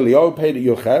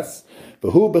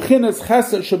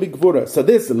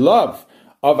this love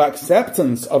of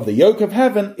acceptance of the yoke of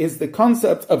heaven is the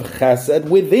concept of chesed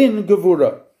within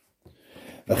Gevura.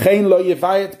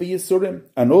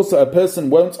 And also a person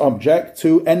won't object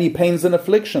to any pains and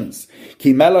afflictions.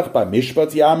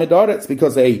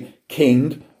 Because a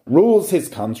king rules his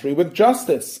country with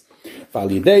justice. And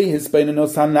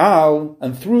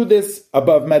through this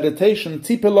above meditation,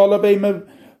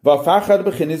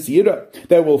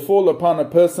 there will fall upon a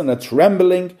person a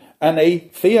trembling and a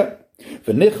fear.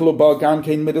 And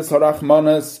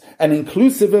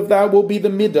inclusive of that will be the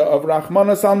midah of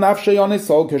Rachmanas al nafshei on his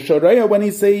soul, when he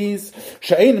says,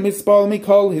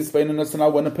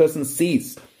 when a person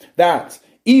sees that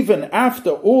even after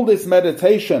all this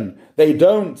meditation, they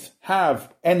don't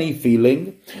have any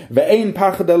feeling, and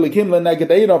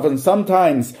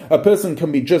sometimes a person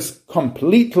can be just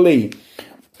completely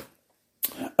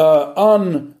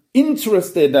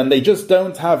uninterested, and they just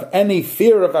don't have any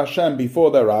fear of Hashem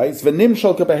before their eyes, and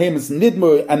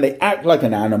they act like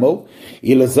an animal.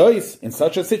 In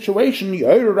such a situation,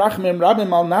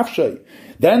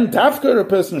 then dafka a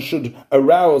person should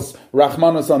arouse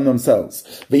Rachmanos on themselves.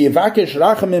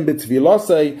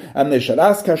 And they should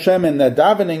ask Hashem in their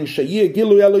davening,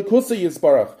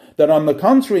 that on the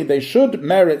contrary, they should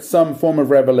merit some form of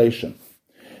revelation.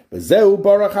 And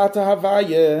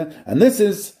this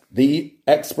is the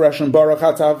expression Baruch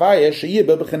Atah Havaya,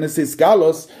 she'yibah b'chinas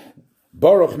isgalos,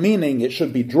 Baruch meaning it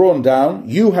should be drawn down,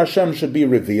 you Hashem should be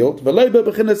revealed, v'leiba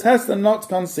b'chinas hesed, not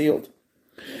concealed.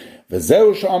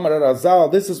 V'zeu she'amar Razal,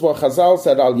 this is what Chazal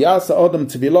said, al yasa odem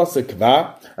tevilose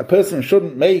kva, a person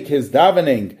shouldn't make his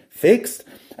davening fixed,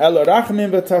 el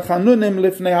rachmim v'tachanunim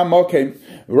lifnei hamokim,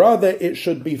 rather it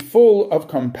should be full of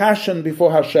compassion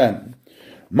before Hashem.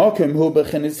 Mokim hu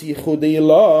b'chinas yichudei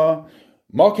ilah,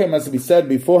 Mokim, as we said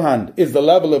beforehand, is the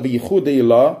level of Yichudei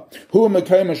Ilah, Hu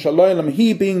Mekayim Shaloim,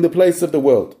 he being the place of the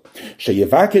world.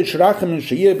 Sheyevakesh Rachim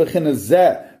Sheyeh B'chinas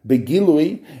Zeh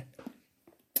Begilui,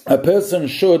 a person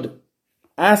should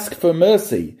ask for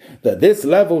mercy, that this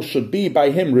level should be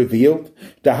by him revealed.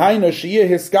 Dahainu Sheyeh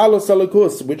Hiskalos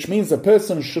Alakus, which means a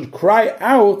person should cry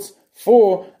out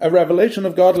for a revelation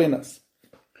of godliness.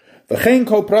 V'chein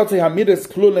kol prati hamidas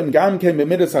klulim gam kem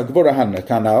b'midas hagvura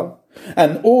hanakanal,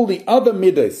 and all the other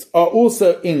midas are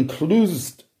also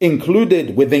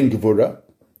included within Gevura.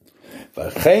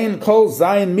 V'chein kol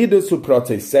zayin midas hu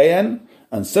protesein,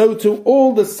 and so to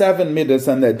all the 7 midas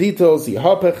and their details,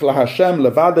 Yihapech laHashem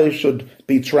levade should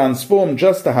be transformed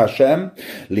just to Hashem,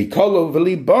 likolo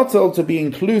v'libatel to be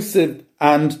inclusive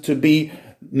and to be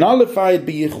nullified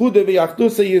b'yichude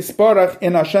v'yachdusa yisparach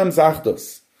in Hashem's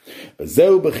achdus. And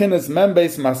so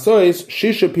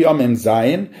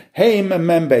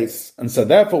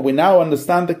therefore we now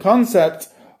understand the concept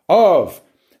of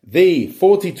the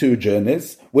 42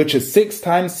 journeys, which is 6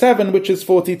 times 7, which is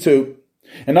 42.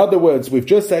 In other words, we've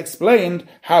just explained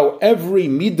how every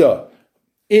midah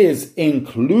is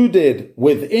included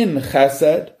within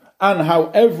chesed, and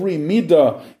how every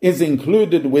midah is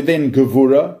included within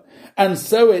gevura, and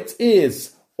so it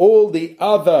is all the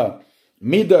other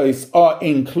midos are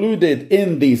included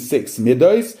in these 6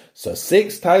 midos, so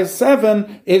 6 times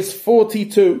 7 is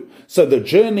 42. So the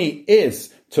journey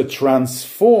is to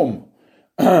transform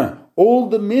all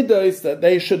the midos that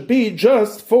they should be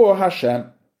just for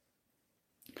Hashem.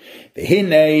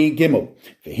 V'hinei Gimel.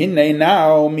 V'hinei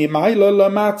now mimayla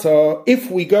lamata. If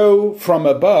we go from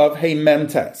above, hey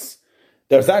memtes.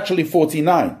 There's actually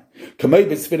 49. Like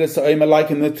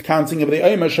in the counting of the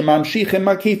Omer,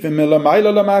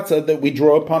 that we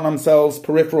draw upon ourselves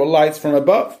peripheral lights from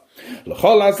above.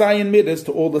 L'chol hazayin midas,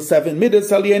 to all the 7 midas,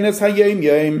 alienes hayom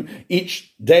yom,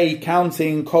 each day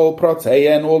counting kol protei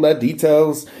and all their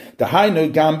details.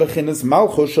 Dahainu gam bechinas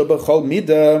malchus bechol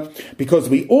midah, because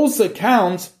we also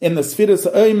count in the Sfiras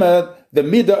Omer the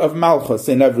midah of malchus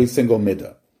in every single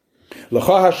midah.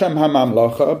 L'cha Hashem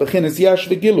ha-mamlacha bechinas yesh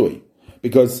v'gilui,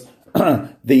 because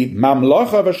the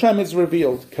mamlacha of Hashem is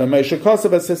revealed. Kamesha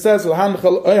kosav, as it says,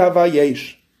 l'hanchel oihava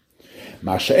yesh.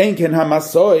 Masha'enkin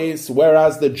ha-masois,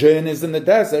 whereas the journeys in the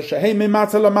desert, shehei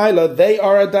mimata l'mayla, they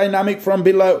are a dynamic from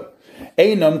below.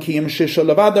 Einam kiyim shisha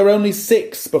levad, there are only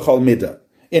 6 b'chol midah.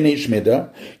 In each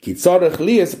midah, ki tzarech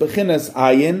liyas bechinas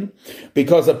ayin,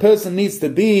 because a person needs to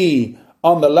be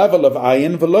on the level of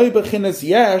ayin, v'loi bechinas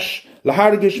yesh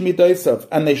lahargish midosav,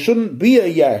 and they shouldn't be a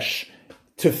yesh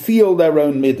to feel their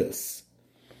own midas.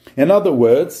 In other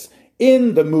words,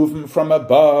 in the movement from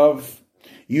above,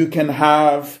 you can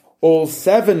have all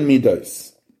 7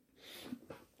 midos.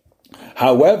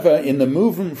 However, in the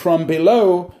movement from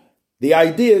below, the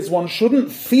idea is one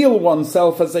shouldn't feel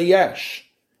oneself as a yesh,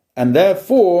 and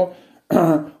therefore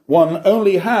one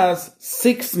only has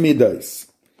 6 midos.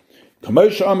 Rabbi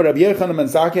Yechon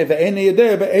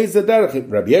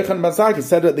Massei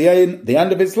said at the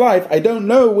end of his life, I don't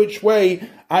know which way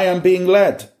I am being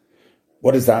led.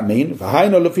 What does that mean?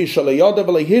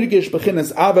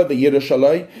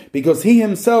 Because he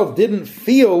himself didn't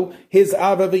feel his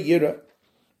ava v'yira.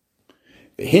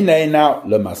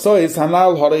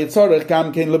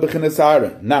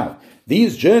 Now,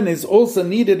 these journeys also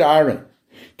needed Aaron.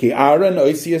 Ki Aaron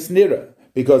oisius nira.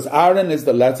 Because Aaron is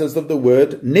the letters of the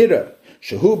word nira.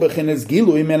 Shehu bechinas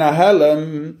gilui min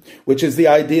hahelem, which is the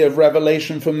idea of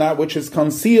revelation from that which is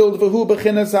concealed. V'hu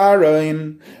bechinas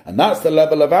Aaron, and that's the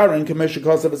level of Aaron.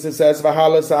 Kamishikosav, as it says,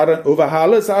 v'halas Aaron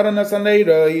uvahalas Aaron as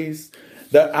aneiros.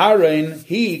 That Aaron,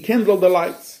 he kindled the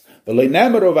lights. It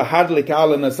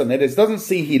doesn't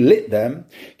see he lit them.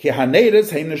 Because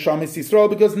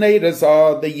neiros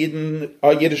are the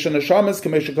Yiddish neshamas.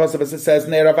 Kamishikosav, as it says,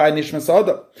 neravai nishmas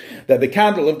adam, that the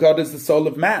candle of God is the soul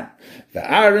of man. The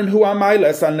Aaron who are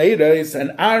mailas are neiros,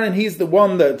 and Aaron, he's the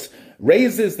one that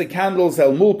raises the candles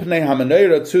el mul pnei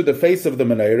ha-menorah, to the face of the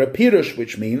menorah, pirush,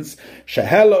 which means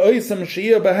shehel oisam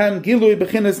shiyah behem gilui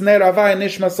bechinas neravai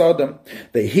nishmas adam,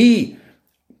 that he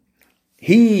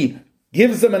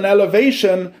gives them an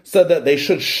elevation so that they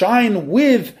should shine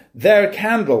with their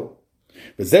candle.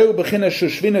 He is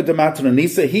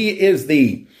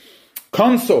the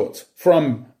consort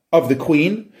of the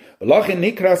queen. And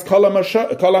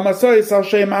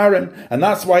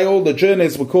that's why all the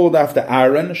journeys were called after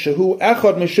Aaron,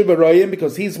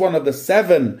 because he's one of the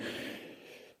 7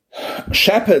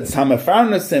 shepherds,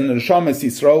 Hamafarnasin and Shamas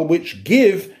Yisrael, which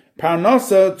give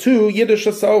Parnasa to Yiddish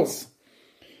souls.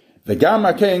 And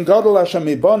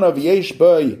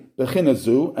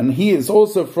he is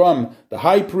also from the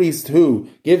high priest who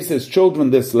gives his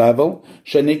children this level,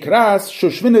 which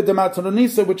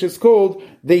is called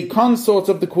the consort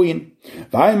of the queen.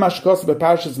 All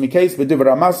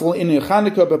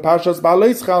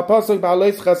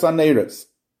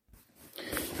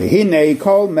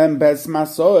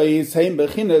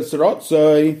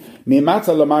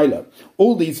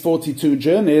these 42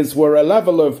 journeys were a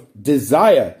level of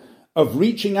desire, of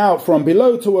reaching out from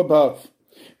below to above.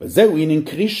 And that's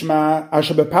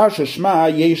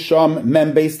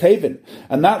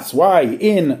why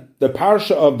in the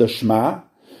parsha of the Shema,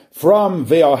 from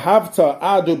Ve'ohavta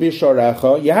adu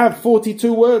bishorecha, you have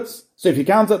 42 words. So if you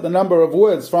count up the number of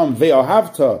words from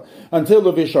Ve'ohavta until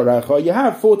the Vishorecha, you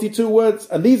have 42 words.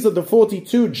 And these are the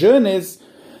 42 journeys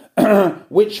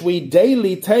which we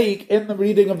daily take in the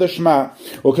reading of the Shema.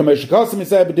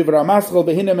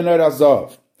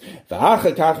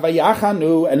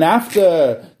 And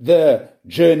after the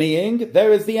journeying,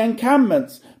 there is the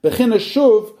encampment, Bechina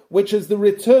Shuv, which is the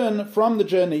return from the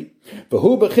journey. And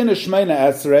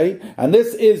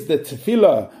this is the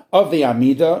tefillah of the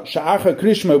Amida, Sha'acha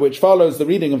Krishma, which follows the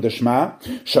reading of the Shema,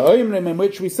 Sha'oimrim, in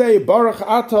which we say, Baruch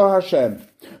Atah Hashem.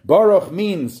 Baruch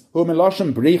means Hu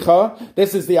Miloshem Bricha.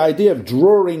 This is the idea of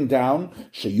drawing down.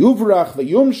 Sheyuvrach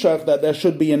v'yumshach, that there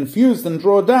should be infused and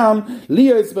draw down.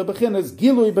 Liyos bebechinas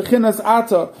gilui bechinas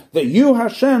Atah, that you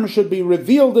Hashem should be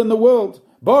revealed in the world.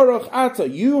 Baruch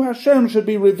Atah, you Hashem should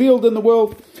be revealed in the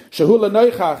world. Shehu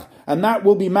l'noichach, and that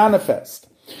will be manifest.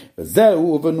 And that's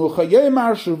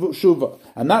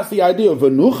the idea of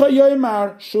V'nucha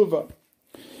Yomar Shuva.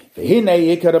 Now,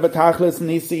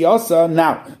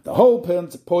 the whole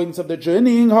point of the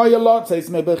journeying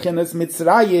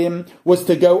was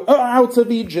to go out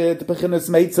of Egypt, to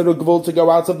go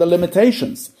out of the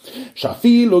limitations,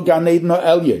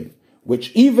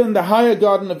 which even the higher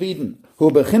Garden of Eden, hu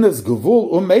bechinas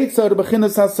gevul umeitzer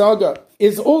bechinas hasaga,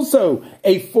 is also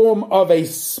a form of a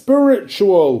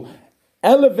spiritual,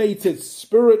 elevated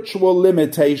spiritual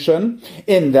limitation,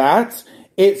 in that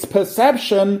its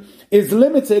perception is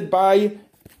limited by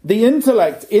the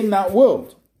intellect in that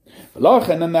world. And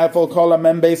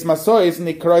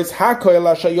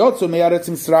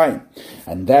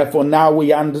therefore now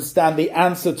we understand the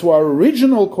answer to our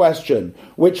original question,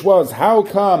 which was, how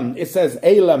come it says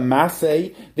Eila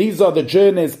Massei? These are the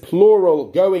journeys,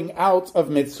 plural, going out of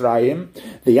Mitzrayim.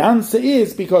 The answer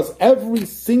is because every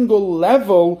single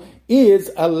level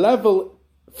is a level,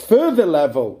 further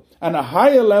level, and a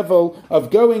higher level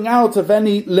of going out of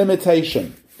any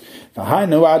limitation.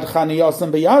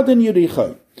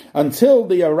 Until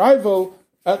the arrival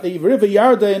at the river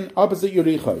Yarden opposite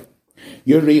Yericho.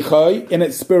 Yericho, in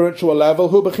its spiritual level,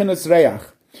 hu bechinas reach,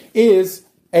 is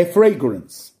a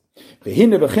fragrance.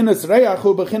 V'hine bechinas reach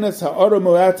hu bechinas ha'ora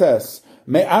mu'ates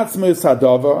me'atzmus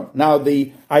hadavar. Now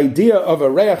the idea of a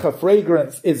reach, a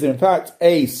fragrance, is in fact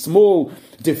a small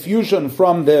diffusion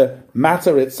from the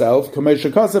matter itself. As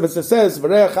it says,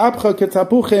 v'reach apcha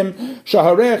ketapuchim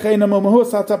shahareach einam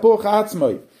umhus hatapuch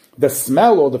atzmoi. The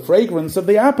smell or the fragrance of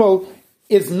the apple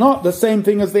is not the same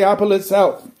thing as the apple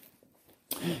itself.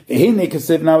 Now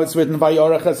it's written that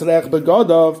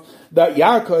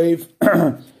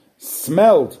Yaakov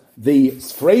smelled the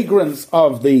fragrance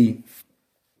of the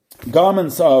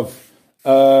garments of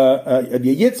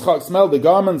Yitzchak smelled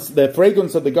the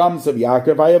fragrance of the garments of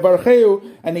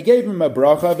Yaakov, and he gave him a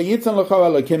bracha.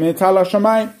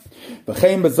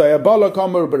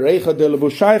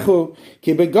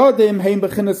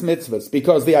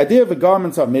 Because the idea of the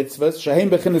garments are mitzvahs, shehem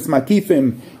bechinas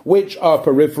makifim, which are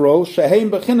peripheral, shehem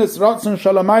bechinas ratzon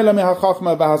shalamayla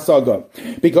mehachachma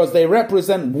v'hasaga, because they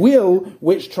represent will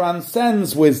which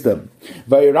transcends wisdom.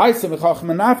 V'yiraisa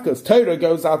mechachma nafkas, Torah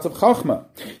goes out of chachma.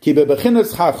 Ki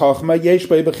bechinas hachachma yesh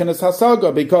bechinas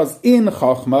hasaga, because in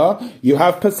chachma you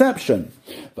have perception.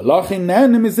 And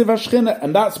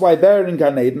that's why they're in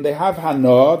Gan Eden. They have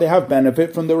hana, they have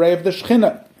benefit from the ray of the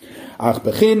Shechina.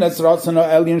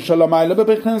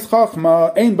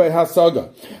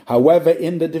 However,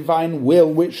 in the divine will,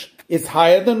 which is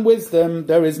higher than wisdom,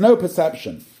 there is no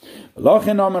perception. And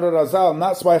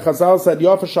that's why Chazal said,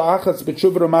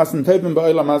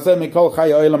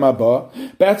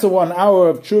 better 1 hour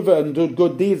of tshuva and do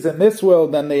good deeds in this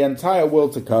world than the entire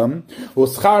world to come.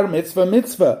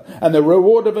 And the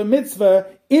reward of a mitzvah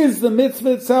is the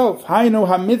mitzvah itself. Hainu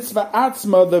ha-mitzvah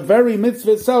atzma, the very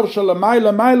mitzvah itself,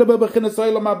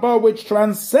 which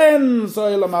transcends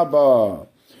olam haba.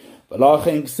 And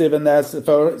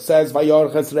therefore it says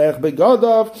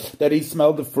that he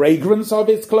smelled the fragrance of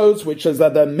his clothes, which is the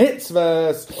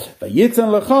mitzvahs.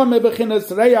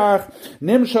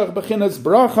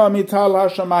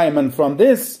 And from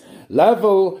this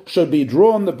level should be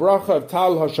drawn the bracha of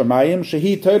Tal HaShamayim,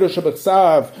 Shehi Torah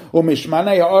Shebechsav,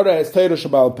 Umishmanei Ha'ora es Torah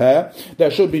Shebal Peh.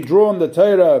 There should be drawn the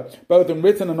Torah both in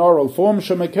written and oral form,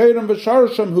 Shemekerem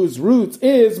V'Sharsham, whose root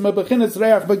is Mebechinas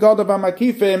Reach Begodav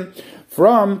HaMakifim,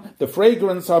 from the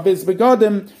fragrance of his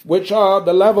begodim, which are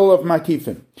the level of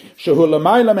makifim. Shehu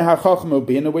l'mayla meha chachmu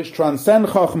bina, which transcend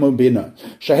chachmu bina.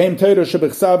 Shehem Torah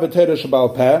shebechsav v'Torah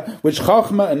shebal peh, which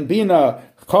chachma and bina,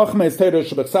 chachma is Torah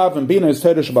shebechsav and bina is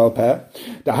Torah shebal peh.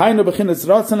 The hainu bechinas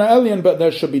ratzon ha'elyon, but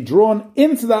there should be drawn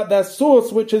into that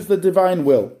source, which is the divine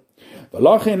will.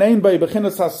 V'lachin ein bei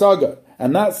bechinas hasaga,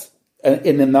 and that's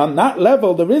on that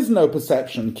level, there is no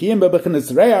perception,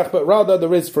 but rather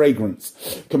there is fragrance.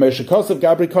 The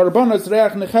word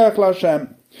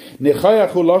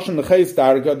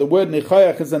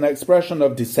nichayach is an expression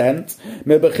of descent,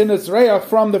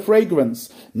 from the fragrance.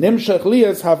 There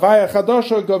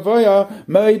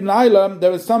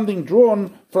is something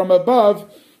drawn from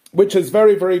above, which is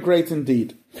very, very great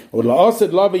indeed. And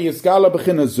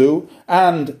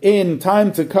in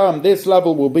time to come, this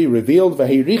level will be revealed. As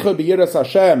it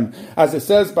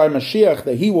says by Mashiach,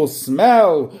 that he will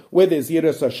smell with his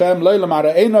Yiras Hashem,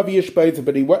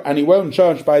 and he won't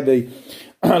judge by the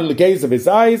gaze of his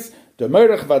eyes,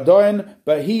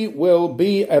 but he will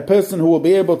be a person who will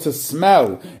be able to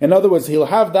smell. In other words, he'll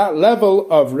have that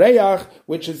level of Reach,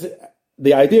 which is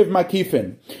the idea of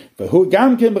makifin.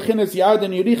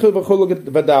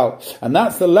 And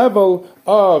that's the level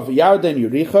of Yarden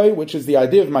Yericho, which is the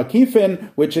idea of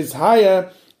makifin, which is higher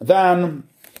than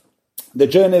the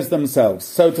journeys themselves.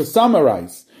 So to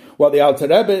summarize, what the Alter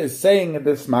Rebbe is saying in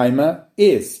this Maimah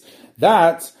is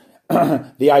that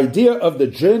the idea of the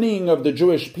journeying of the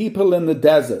Jewish people in the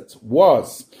desert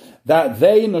was that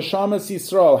they, Neshamas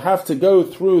Yisrael, have to go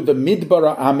through the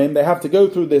Midbar Amim, they have to go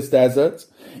through this desert,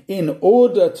 in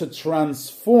order to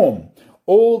transform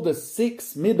all the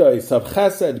 6 midos of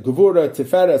Chesed, Gevura,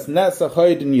 Tiferes, Netzach,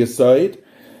 Hod, and Yesod,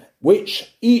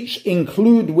 which each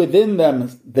include within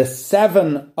them the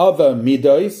 7 other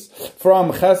midos,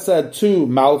 from Chesed to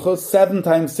Malchus. 7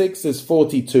 times 6 is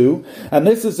 42, and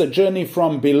this is a journey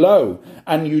from below,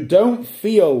 and you don't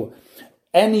feel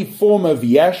any form of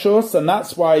yeshus, and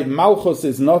that's why Malchus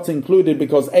is not included,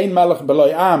 because Ein Melech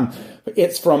B'lo Am,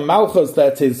 it's from Malchus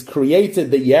that is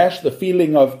created the yesh, the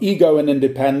feeling of ego and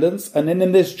independence. And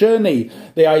in this journey,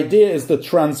 the idea is the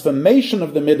transformation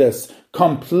of the midas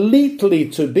completely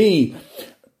to be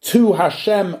to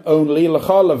Hashem only,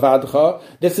 L'cha Levadcha.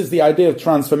 This is the idea of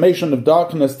transformation of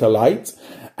darkness to light.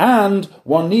 And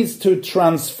one needs to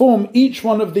transform each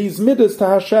one of these midas to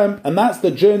Hashem, and that's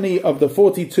the journey of the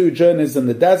 42 journeys in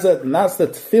the desert, and that's the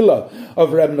tefillah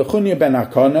of Reb Nechunya ben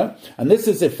Akana, and this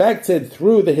is effected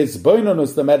through the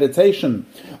hisbonenus, the meditation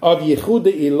of Yichud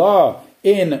Ilah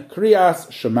in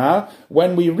Kriyas Shema,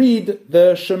 when we read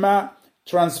the Shema,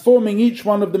 transforming each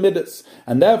one of the midas,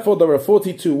 and therefore there are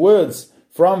 42 words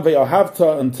from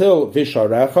Ve'ahavta until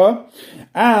Visharecha,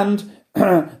 and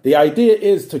the idea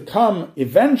is to come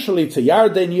eventually to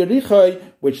Yarden Yerichai,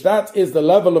 which that is the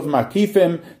level of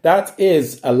Makifim. That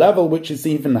is a level which is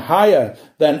even higher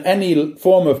than any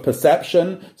form of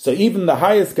perception. So even the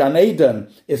highest Gan Eden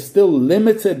is still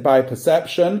limited by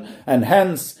perception, and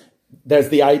hence there's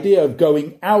the idea of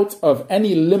going out of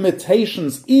any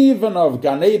limitations, even of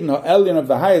Gan Eden or Elyon, of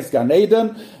the highest Gan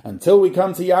Eden, until we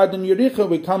come to Yarden Yericha,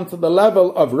 we come to the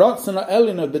level of Ratzon or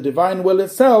Elyon, of the divine will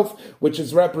itself, which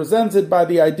is represented by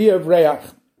the idea of Reach.